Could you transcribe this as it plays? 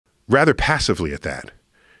rather passively at that.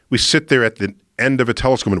 We sit there at the end of a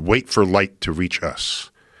telescope and wait for light to reach us.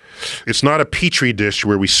 It's not a petri dish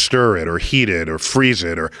where we stir it or heat it or freeze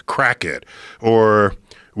it or crack it, or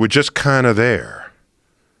we're just kind of there,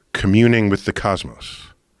 communing with the cosmos.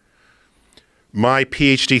 My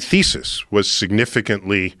PhD thesis was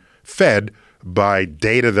significantly fed by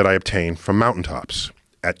data that I obtained from mountaintops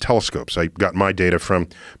at telescopes. I got my data from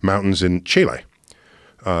mountains in Chile,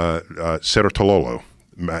 Cerro Tololo,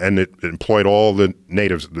 and it employed all the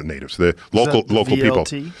local people.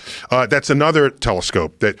 That's another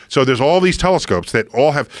telescope. So there's all these telescopes that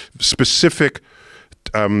all have specific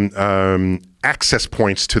access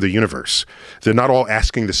points to the universe. They're not all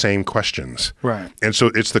asking the same questions. Right. And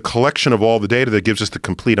so it's the collection of all the data that gives us the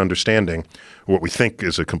complete understanding, what we think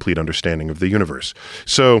is a complete understanding of the universe.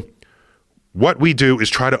 So what we do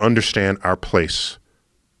is try to understand our place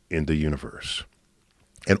in the universe.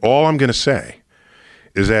 And all I'm going to say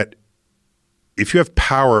is that if you have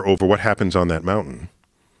power over what happens on that mountain,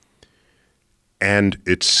 and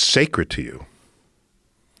it's sacred to you,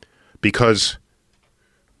 because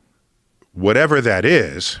whatever that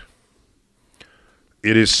is,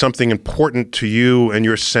 it is something important to you and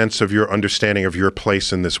your sense of your understanding of your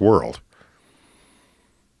place in this world.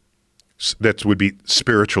 That would be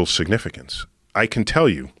spiritual significance. I can tell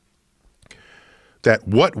you that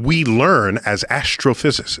what we learn as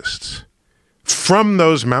astrophysicists from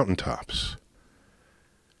those mountaintops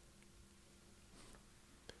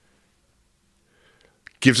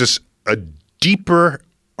gives us a deeper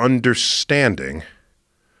understanding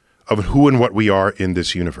of who and what we are in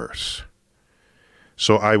this universe.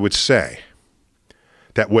 So I would say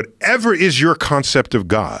that whatever is your concept of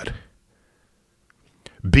God,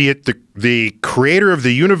 be it the creator of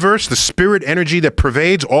the universe, the spirit energy that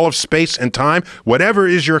pervades all of space and time, whatever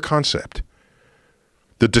is your concept,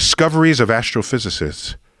 the discoveries of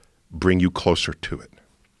astrophysicists bring you closer to it.